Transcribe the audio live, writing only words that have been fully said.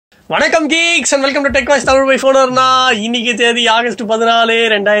வணக்கம் Geeks and welcome to tech voice Tamil by ஃபோனர்னா. இன்னைக்கு தேதி ஆகஸ்ட்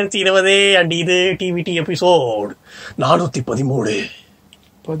 14, 2020 அண்ட் இது DVD episode 413.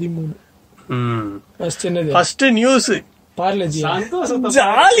 First news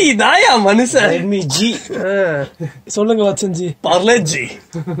jolly தாயா மனுஷன். Redmi G சொல்லுங்க வச்சன் ஜி. பார்லேஜி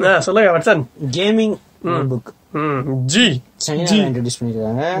சொல்லுங்க Vachan. Gaming notebook ji China introduce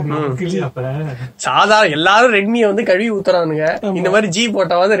பண்ணிருக்காங்க. சாதாரண எல்லாரும் ரெட்மியை வந்து கழுவி ஊத்துறானுங்க. இந்த மாதிரி ஜி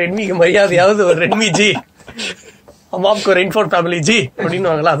போட்டாவது ரெட்மிக்கு மரியாதையாவது ஒரு ரெட்மி ஜி அம்மாவுக்கு ஒரு இன்ஃபோர்ட் ஃபேமிலி ஜி அப்படின்னு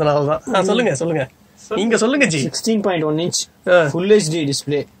அதனாலதான். சொல்லுங்க சொல்லுங்க நீங்க சொல்லுங்க ji. 16.1 inch full HD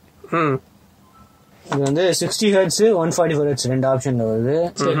display. இது வந்து 60 Hz 144 Hz ரெண்டு ஆப்ஷன்ல வருது.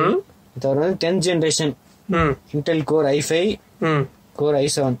 இது வந்து 10th generation Intel core i5 core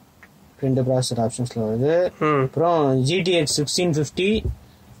i7 ரெண்டு ப்ராசஸர் ஆப்ஷன்ஸ்ல வருது. அப்புறம் GTX 1650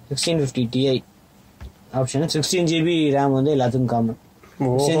 Ti option. 16GB RAM வந்து எல்லாத்துக்கும் காமன்.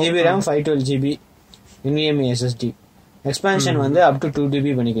 16GB RAM 512GB NVMe SSD. Expansion வந்து அப் டு 2GB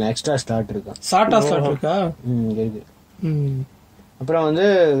பண்ணிக்கலாம். எக்ஸ்ட்ரா ஸ்லாட் இருக்கு. இருக்கா? இருக்கு. அப்புறம் வந்து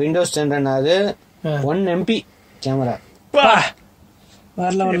விண்டோஸ் 10 ரன் ஆகுது. 1 MP கேமரா.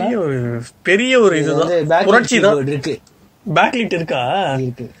 பெரிய ஒரு இதுதான் புரட்சி தான் இருக்கு. பேக்லைட் இருக்கா?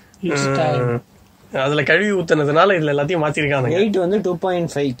 இருக்கு. அதுல கழுவி ஊத்துனதுனால இதுல எல்லாத்தையும் மாத்திருக்காங்க. வெயிட் வந்து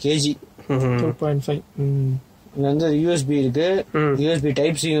 2.5 kg. 2.5. இது வந்து USB இருக்கு. USB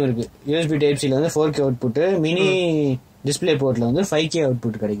டைப் சியும் இருக்கு. USB டைப் சில வந்து 4K அவுட்புட், மினி டிஸ்பிளே போர்ட்ல வந்து 5K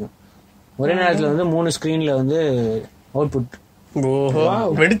அவுட்புட் கிடைக்கும். ஒரே நேரத்துல வந்து 3 ஸ்கிரீன்ல வந்து அவுட்புட். ஓஹோ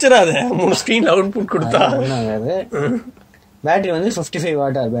வெடிச்சறாத 3 ஸ்கிரீன்ல அவுட்புட் கொடுத்தா. பேட்டரி வந்து 55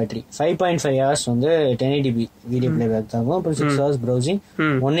 வாட் பேட்டரி. 5.5 hours வந்து 1080p வீடியோ பிளேபேக் ஆகும். அப்புறம் 6 hours ப்ரௌசிங்.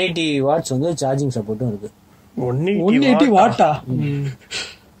 180 வாட்ஸ் வந்து சார்ஜிங் சப்போர்ட்டும் இருக்கு. 180 வாட்டா?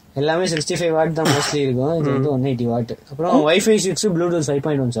 எல்லாமே 65 வாட் தான் மோஸ்ட்லி இருக்கும். இது வந்து 180 வாட். அப்புறம் Wi-Fi 6 Bluetooth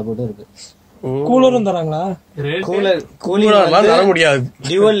 5.1 சப்போர்ட்டும் இருக்கு. கூலரும் தராங்களா? கூலிங் தர முடியாது.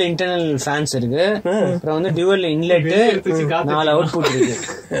 டியூவல் இன்டர்னல் ஃபேன்ஸ் இருக்கு. அப்புறம் வந்து டியூவல் இன்லெட் 4 அவுட்புட் இருக்கு.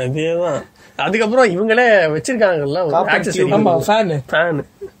 அதேதான். அதுக்கப்புறம் இவங்களே வச்சிருக்காங்கல்ல ஃபேன்.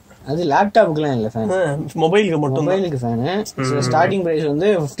 அது லேப்டாப்புக்குலாம் இல்ல ஃபேன், மொபைலுக்கு மட்டும். மொபைலுக்கு ஃபேனு. ஸ்டார்டிங் பிரைஸ் வந்து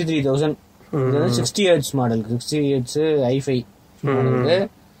 53,000. இது வந்து 60 Hz மாடலுக்கு. 60 Hz i5 மாடலுக்கு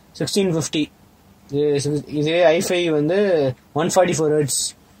 1650. இதே i5 வந்து 144 Hz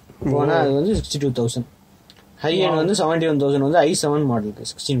போனா அது வந்து 62,000. ஹை எண்ட் வந்து 71,000 வந்து i7 மாடலுக்கு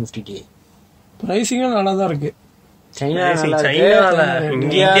 1650 Ti. பிரைசிங்கும் நல்லா தான் இருக்கு. சைனா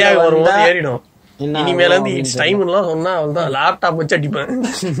இந்தியாவுக்கு வரும்போது ஏறிடும். இனிமேல இருந்து இட்ஸ் டைம் எல்லாம் சொன்னா அவ்வளவுதான், லேப்டாப் வச்சு அடிப்பேன்.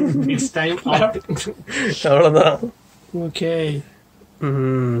 அவ்வளவுதான். ஓகே,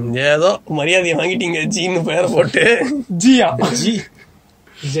 ஏதோ மரியாதையை வாங்கிட்டீங்க ஜின்னு பேரை போட்டு. ஜியா ஜி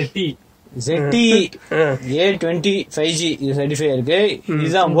ZTE A20 5G இது சர்டிஃபை இருக்கு.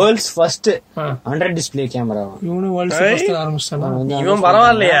 இதுதான் world's first under display camera. இவன்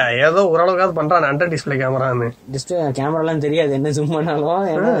பரவாயில்லையா, ஏதோ ஓரளவுக்காவது பண்றான் அண்டர் டிஸ்பிளே கேமரான்னு. டிஸ்பிளே கேமராலாம் தெரியாது என்ன ஜூம் பண்ணாலும்,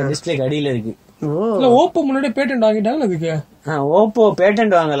 ஏன்னா டிஸ்பிளேக்கு அடியில இருக்கு. ஓப்போ முன்னாடி பேட்டன்ட் வாங்கிட்டாங்க. அதுக்கு ஓப்போ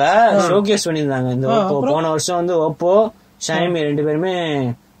பேட்டன்ட் வாங்கல, ஷோகேஸ் பண்ணியிருந்தாங்க. இந்த ஓப்போ போன வருஷம் வந்து ஓப்போ ஷாமி ரெண்டு பேருமே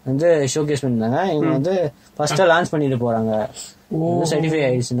வந்து ஷோகேஸ் பண்ணிருந்தாங்க. இவங்க வந்து ஃபர்ஸ்டா லான்ச் பண்ணிட்டு போறாங்க. சர்டிஃபை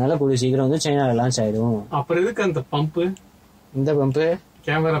ஆயிடுச்சுனால கூடிய சீக்கிரம் வந்து சைனால லான்ச் ஆயிடும். அப்புறம் எதுக்கு அந்த பம்ப்? இந்த பம்ப்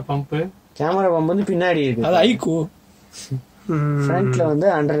கேமரா பம்ப் வந்து பின்னாடி இருக்கு. அது ஐகோ. ஃப்ரண்ட்ல வந்து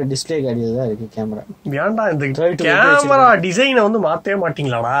அண்டர் டிஸ்பிளே அடியில தான் இருக்கு கேமரா. வேண்டா, இந்த கேமரா டிசைனை வந்து மாத்தவே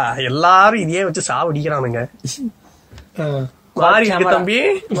மாட்டீங்களாடா? எல்லாரும் இதையே வச்சு சாவடிக்கிறானுங்க. மாறி இருக்கு தம்பி,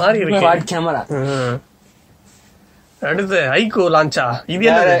 மாறி இருக்கு குவாட் கேமரா. அடுத்து ஐகோ லான்ச்சா? இது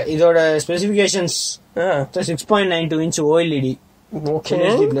இதோட specifications 6.92 inch OLED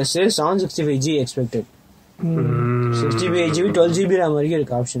plus 765G expected. 6GB 8GB 12GB RAM வரைக்கும்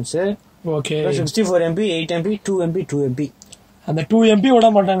இருக்கு options. Okay, 64MP 8MP 2MP 2MP. அந்த 2MP விட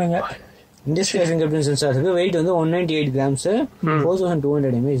மாட்டானுங்க. இண்டஸ்ட்ரியல் ஃபிங்கர் பிரிண்ட் சென்சார் இருக்கு. வெயிட் வந்து 198 grams,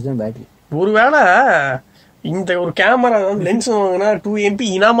 4200 mAh தான் பேட்டரி. ஒருவேளை இந்த ஒரு கேமரா லென்ஸ் வாங்கினா 2MP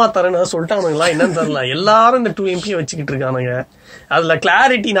இனாமா தரேன்னு சொல்லிட்டானுங்களா என்னன்னு தெரியல. எல்லாரும் இந்த 2MP வச்சுக்கிட்டு இருக்கானுங்க. அதுல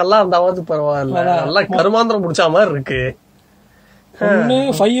கிளாரிட்டி நல்லா இருந்தாவது பரவாயில்ல, நல்லா கருமாந்திரம் முடிச்ச மாதிரி இருக்கு.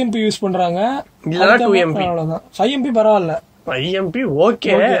 5MP யூஸ் பண்றாங்க, இல்லனா 2MP. 5MP பரவாயில்ல, 5MP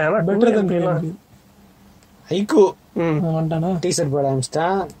ஓகே. ஐகோ டீசர் போட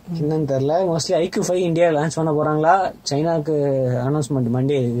ஆரம்பிச்சிட்டான். என்னன்னு தெரியல. மோஸ்ட்லி ஐக்யூ 5 இந்தியா லான்ச் பண்ண போறாங்களா? சைனாக்கு அனௌன்ஸ்மெண்ட்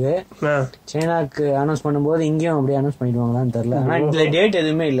மண்டே இருக்கு. சைனாக்கு அனௌன்ஸ் பண்ணும்போது இங்கேயும் அப்படியே அனௌன்ஸ் பண்ணிடுவாங்களான்னு தெரியல. ஆனா இதுல டேட்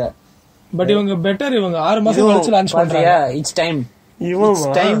எதுவுமே இல்ல. பட் இவங்க பெட்டர், இவங்க 6 மாசம் கழிச்சு லான்ச் பண்றாங்க. It's time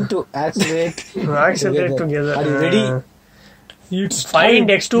to accelerate together. Are you ready? Find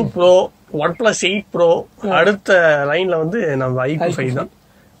X2 Pro, OnePlus 8 Pro, அடுத்த லைன்ல வந்து நம்ம iQOO 5 தான்.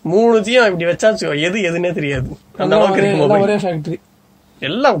 மூணுத்தையும் இப்படி வச்சாச்சு எது எதுன்னே தெரியாது. அந்த அளவுக்கு இருக்கு மொபைல். ஒரே ஃபேக்டரி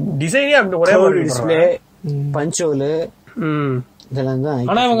எல்லாம் டிசைனே அப்படி ஒரே மாதிரி டிஸ்பிளே, பஞ்சோல் இதெல்லாம் தான்.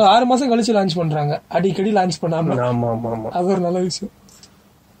 ஆனா இவங்க 6 மாசம் கழிச்சு லான்ச் பண்றாங்க, அடிக்கடி லான்ச் பண்ணாம. ஆமா ஆமா ஆமா, அது ஒரு நல்ல விஷயம்.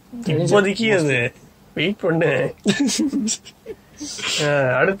 இப்போதைக்கு அது வெயிட் பண்ணு.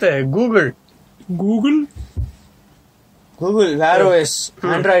 அடுத்த கூகுள் வேர் ஓஎஸ்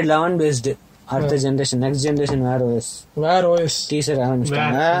Android 11 பேஸ்ட் அடுத்த ஜெனரேஷன், நெக்ஸ்ட் ஜெனரேஷன் வேர் ஓஎஸ் டீசர்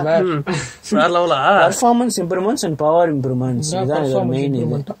ஆரம்பிச்சிட்டாங்க. வேற லெவலா performance improvements and power improvements இதான் இதோட மெயின்.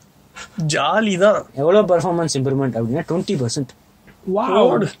 இது ஜாலி தான். எவ்வளவு பெர்ஃபார்மன்ஸ் இம்ப்ரூவ்மெண்ட் அப்படின்னா 20%.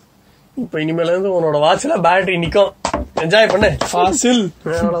 வாவ். இப்ப இனிமேல இருந்து உன்னோட வாட்ச்ல பேட்டரி நிக்கும். என்ஜாய் பண்ணு. ஃபாசில்.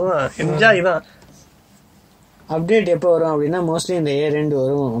 அவ்வளவுதான், என்ஜாய் தான். அப்டேட் எப்போ வரும் அப்படின்னா மோஸ்ட்லி இந்த இயர் எண்ட்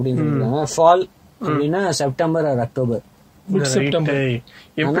வரும் அப்படின்னு சொல்றாங்க. ஃபால் அப்படின்னா செப்டம்பர் ஆர் அக்டோபர்.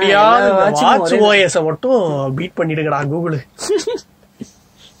 எப்படியாவது வாட்ச் ஓஎஸ் மட்டும் பீட் பண்ணிடுங்கடா கூகுள்.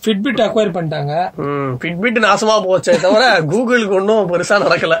 ஃபிட்பிட் அக்வயர் பண்ணிட்டாங்க. ஃபிட்பிட் நாசமா போச்சே தவிர கூகுளுக்கு ஒன்னும் பெருசா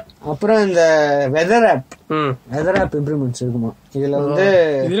நடக்கல. அப்புறம் இந்த வெதர் ஆப் இம்ப்ரூவ்மெண்ட்ஸ் இருக்குமா இதுல வந்து.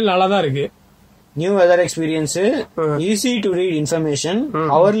 இதுல நல்லா தான் இருக்கு. New weather experience, easy to read information,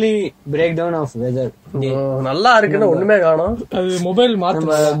 hourly break down of weather. நல்லா இருக்குன்னு ஒண்ணுமே காணோம். அது மொபைல்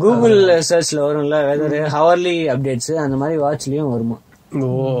நம்ம கூகுள் சர்ச்ல வரும்ல வெதர் ஹவர்லி அப்டேட்ஸ், அந்த மாதிரி வாட்ச்லயும் வருமா.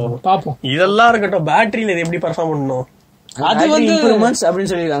 பாப்போம். இதெல்லாம் இருக்கட்டும், பேட்டரியில இது எப்படி பெர்ஃபார்ம் பண்ணணும் அது வந்து இம்ப்ரூவ்மெண்ட்ஸ்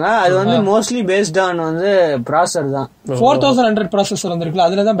அப்படின்னு சொல்லிருக்காங்க. அது வந்து மோஸ்ட்லி பேஸ்ட் ஆன் வந்து ப்ராசஸர் தான். 4100 ப்ராசஸர் வந்திருக்குல,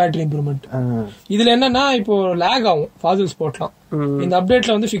 அதுலதான் பேட்டரி இம்ப்ரூவ்மெண்ட். இதுல என்னன்னா இப்போ லேக் ஆகும் ஃபாசில்ஸ் போட்டலாம். இந்த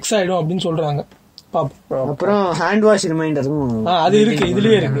அப்டேட்ல வந்து ஃபிக்ஸ் ஆயிடும் அப்படின்னு சொல்றாங்க. பாப்போம். அப்புறம் ஹேண்ட் வாஷ் ரிமைண்டரும் அது இருக்கு,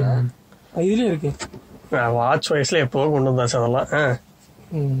 இதுலயே இருக்கு. வாட்ச் வாய்ஸ்ல எப்போ கொண்டு வந்தாச்சு அதெல்லாம்.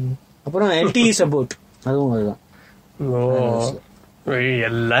 அப்புறம் LTE சப்போர்ட் அதுவும் அதுதான்.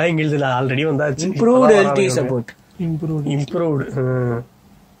 எல்லாம் எங்களுதுல ஆல்ரெடி வந்தாச்சு. Improved LTE support. இம்ப்ரூவ்டு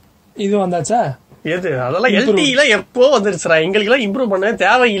இது வந்தாச்சா? எது அதெல்லாம் LTE எப்போ வந்துருச்சுடா. எங்களுக்கு எல்லாம் இம்ப்ரூவ் பண்ண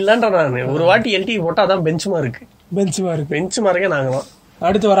தேவையில்லைன்ற நானு. ஒரு வாட்டி LTE போட்டா அதான் பெஞ்ச் மார்க்கே நாங்களாம்.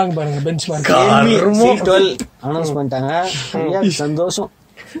 அடுத்து வராங்க பாருங்க பெஞ்ச் மார்க். C12 அனௌன்ஸ் பண்ணிட்டாங்க.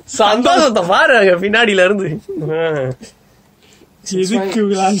 சந்தோஷத்தை பாருங்க பின்னாடில இருந்து.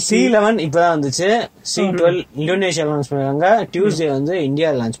 C11 இப்பதான் வந்துச்சு. C12 இந்தோனேஷியா லான்ச் பண்ணிருக்காங்க. டியூஸ்டே வந்து இந்தியா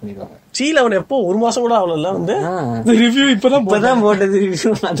லான்ச் பண்ணிருக்காங்க. C11 எப்போ ஒரு மாசம் கூட ஆகல வந்து ரிவ்யூ இப்பதான் போட்டது.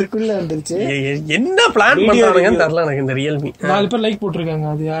 ரிவ்யூ அதுக்குள்ள வந்துருச்சு. என்ன பிளான் பண்றாங்கன்னு தெரியல எனக்கு. இந்த ரியல்மி 4 பேர் லைக் போட்டிருக்காங்க.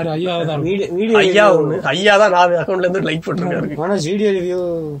 அது யாரு? ஐயா தான். ஐயா தான் 4 அக்கவுண்ட்ல இருந்து லைக் போட்டிருக்காரு. ஆனா வீடியோ ரிவ்யூ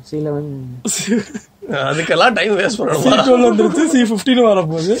C11 அதுக்கெல்லாம் டைம் வேஸ்ட் பண்ணணும். C12 வந்துருச்சு, C15 வர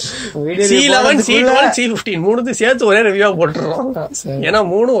போகுது. C11 C12 C15 மூணுத்தையும் சேர்த்து ஒரே ரிவ்யூ போட்டுறோம். ஏன்னா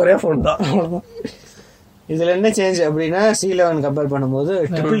மூணு ஒரே போன் தான். இதுல என்ன சேஞ்ச் அப்படின்னா C11 கம்பேர் பண்ணும்போது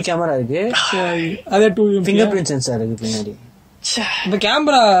ட்ரிபிள் கேமரா இருக்கு. அதே 2 ஃபிங்கர் பிரிண்ட் சென்சார் இருக்கு பின்னாடி. இந்த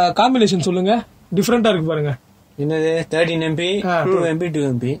கேமரா காம்பினேஷன் சொல்லுங்க, டிஃபரெண்டா இருக்கு பாருங்க. என்னது 13MP 2MP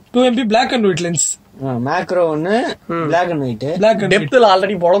 2MP black and white lens. Macro ஒன்னு பிளாக் அண்ட் ஒயிட். டெப்த்ல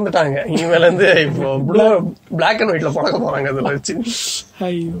ஆல்ரெடி பொளந்துட்டாங்க. இனிமேல இருந்து இப்போ பிளாக் அண்ட் ஒயிட்ல பொளக்க போறாங்க. அதுல வச்சு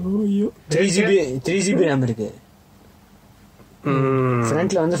ஐயோ 3GB RAM இருக்கு.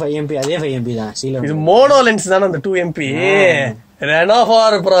 ஃப்ரண்ட்ல வந்து 5MP, அதே 5MP தான். இது மோனோ லென்ஸ் தானே அந்த 2MP.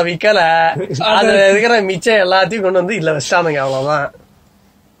 ரெனோஃபார் ப்ரோ விக்கல. அதுல இருக்கிற மிச்சம் எல்லாத்தையும் கொண்டு வந்து இல்ல வச்சானுங்க, அவ்வளவுதான்.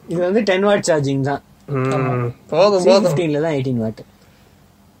 இது வந்து 10 வாட் சார்ஜிங் தான். போதும் 15ல தான் 18 வாட்.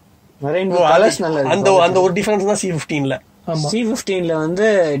 அந்த ஒரு டிஃபரன்ஸ் தான் C15ல. C15ல வந்து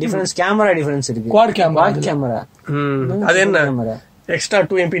டிஃபரன்ஸ் கேமரா டிஃபரன்ஸ் இருக்கு. Quad camera. அது என்ன எக்ஸ்ட்ரா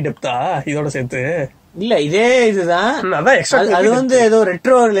 2MP டெப்தா இதோட சேர்த்து? இல்ல இதே இதுதான். அதான் எக்ஸ்ட்ரா. அது வந்து ஏதோ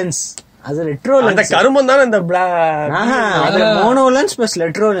ரெட்ரோ லென்ஸ். அது ரெட்ரோ லென்ஸ். அந்த கருமம் தான இந்த அது mono lens plus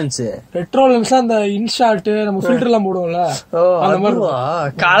retro lens. Retro லென்ஸ்ல அந்த இன்ஷாட் நம்ம ஃபில்டர் எல்லாம் போடுவோம்ல, அந்த மாதிரி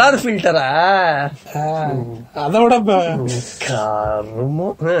கலர் ஃபில்டரா. அதோட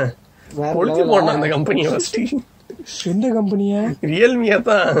கருமம் ஒழிச்சு போடணும் அந்த கம்பெனி. எந்த கம்பெனியா? ரியல்மியா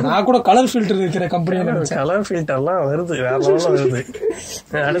தான். நான் கூட கலர் ஃபில்டர் இருக்கிற கம்பெனி. கலர் ஃபில்டர்லாம் வருது, வேற லெவல்ல வருது.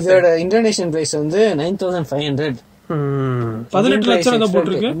 இதோட இந்தோனேஷியன் பிரைஸ் வந்து 9500. 18 லட்சம் தான்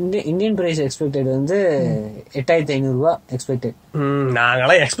போட்டுருக்கு. இந்தியன் பிரைஸ் எக்ஸ்பெக்டட் வந்து 8500 ரூபாய் எக்ஸ்பெக்டட்.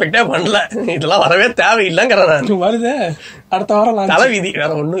 நாங்களாம் எக்ஸ்பெக்டே பண்ணல. இதெல்லாம் வரவே தேவையில்லைங்கிற நான். வருது அடுத்த வாரம் தலைவிதி,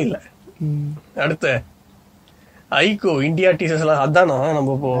 வேற ஒண்ணும் இல்ல. அடுத்து ஐகோ இந்தியா டீசர்ஸ் எல்லாம் அதானா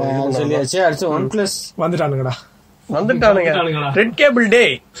நம்ம சொல்லியாச்சு. அடுத்து OnePlus வந்துட்டானுங்கடா. ரெட் கேபிள் டே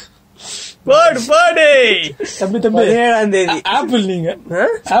தம்பி 17ஆம் தேதி ஆப்பிள். நீங்க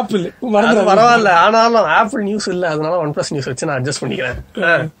ஆப்பிள் பரவாயில்ல, ஆனாலும் ஆப்பிள் நியூஸ் இல்ல, அதனால OnePlus நியூஸ் வச்சு நான் அட்ஜஸ்ட் பண்ணிக்கிறேன்.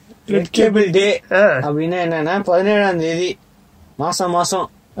 ரெட் கேபிள் டே அப்படின்னா என்னன்னா 17ஆம் தேதி மாசம்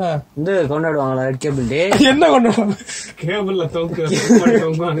வந்து கொண்டாடுவாங்களா ரெட் கேபிள் டே. என்ன கொண்டாடுவாங்க? கேபிள்ல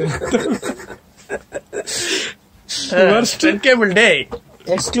தொங்குவாங்க. Red cable day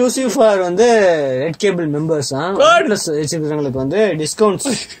exclusive for வந்து ரெட் கேபிள் மெம்பர்ஸ் பிளஸ் வச்சிருக்கிறவங்களுக்கு வந்து discounts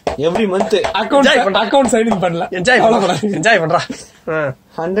every month. Account sign in பண்ணல. என்ஜாய் பண்றா.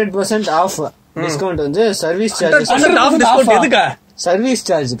 100% ஆஃப் டிஸ்கவுண்ட் வந்து சர்வீஸ் சார்ஜஸ். எதுக்கா? Service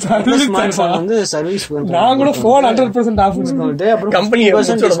charge. ஸ்மார்ட் போன் வந்து சர்வீஸ் பண்றாங்க. நான் கூட போன் 100% ஆஃப் டிஸ்கவுண்ட். அப்புறம் கம்பெனி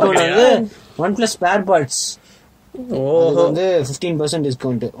டிஸ்கவுண்ட் வந்து OnePlus ஸ்பேர் பார்ட்ஸ் வந்து 15%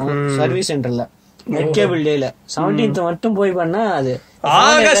 டிஸ்கவுண்ட் சர்வீஸ் சென்டர்ல ரெட் கேபிள் டேல 17th மட்டும் போய் பண்ணா அது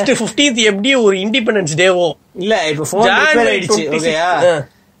ஆகஸ்ட் 15th எப்படி ஒரு இண்டிபெண்டன்ஸ் டேவோ இல்ல. இப்ப போன் ரிப்பேர் ஆயிடுச்சு ஓகேயா.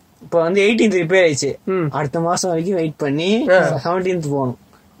 இப்ப வந்து 18th ரிப்பேர் ஆயிடுச்சு. அடுத்த மாசம் வரைக்கும் வெயிட் பண்ணி 17th போகணும்.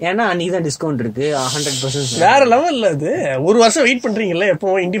 ஏன்னா அன்னைக்கு தான் டிஸ்கவுண்ட் இருக்கு 100%. வேற லெவல்ல அது. ஒரு வருஷம் வெயிட் பண்றீங்கல்ல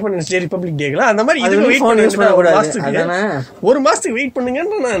எப்போ இண்டிபெண்டன்ஸ் டே ரிபப்ளிக் டேக்குலாம் அந்த மாதிரி இது வெயிட் பண்ண ஒரு மாசத்துக்கு வெயிட்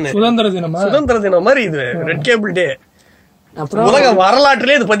பண்ணுங்கன்னு நான். சுதந்திர தினம் மாதிரி இது ரெட் கேபிள் டே. அப்புறம் உலக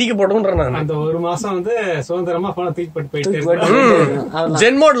வரலாற்றிலே இது பதிக்கப்படும். நான் அந்த ஒரு மாசம் வந்து சுதந்திரமா போன தூக்கிட்டு போயிட்டு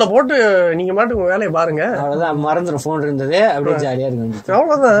ஜென் மோட்ல போட்டு நீங்க மாட்டுக்கு வேலையை பாருங்க. அவ்வளவுதான். மறந்துடும் போன் இருந்தது அப்படியே ஜாலியா இருக்கு.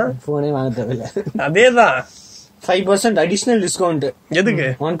 அவ்வளவுதான். போனே வாங்க தேவையில்ல. அதேதான். 5% அடிஷனல் டிஸ்கவுண்ட். எதுக்கு?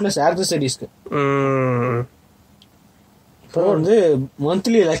 OnePlus ஆக்சசரிஸ்க்கு. அப்புறம் வந்து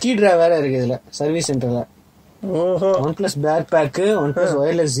மந்த்லி லக்கி டிரா வேற இருக்கு இதுல சர்வீஸ் சென்டர்ல. OnePlus back back, OnePlus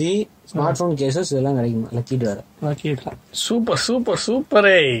wireless G, smart phone cases இதெல்லாம் கிடைக்கும் லக்கி டிரா. Super super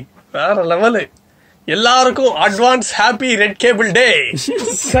சூப்பரே. வேற லெவலு. எல்லாருக்கும் அட்வான்ஸ் ஹாப்பி ரெட் கேபிள் டே.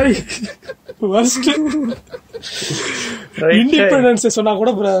 சரி இண்டிபெண்டன்ஸ் சொன்னா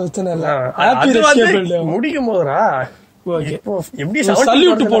கூட பிரச்சனை இல்ல. ஹாப்பி ரெட் கேபிள் டே முடிக்கும் போதுடா எப்படி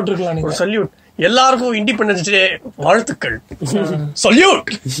சல்யூட் போட்டுருக்கலாம். ஒரு சல்யூட். எல்லாருக்கும் இண்டிபெண்டன்ஸ் டே வாழ்த்துக்கள். சல்யூட்.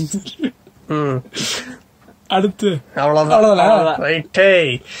 அடுத்து அவ்வளவுதான். ரைட்டே.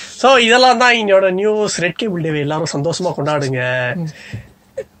 சோ இதெல்லாம் தான் என்னோட நியூஸ். ரெட் கேபிள் டே எல்லாரும் சந்தோஷமா கொண்டாடுங்க.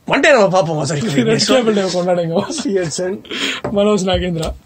 மண்டே நம்ம பாப்போம். ரெட் கேபிள் டே கொண்டாடுங்க. மனோஜ் நாகேந்திரா.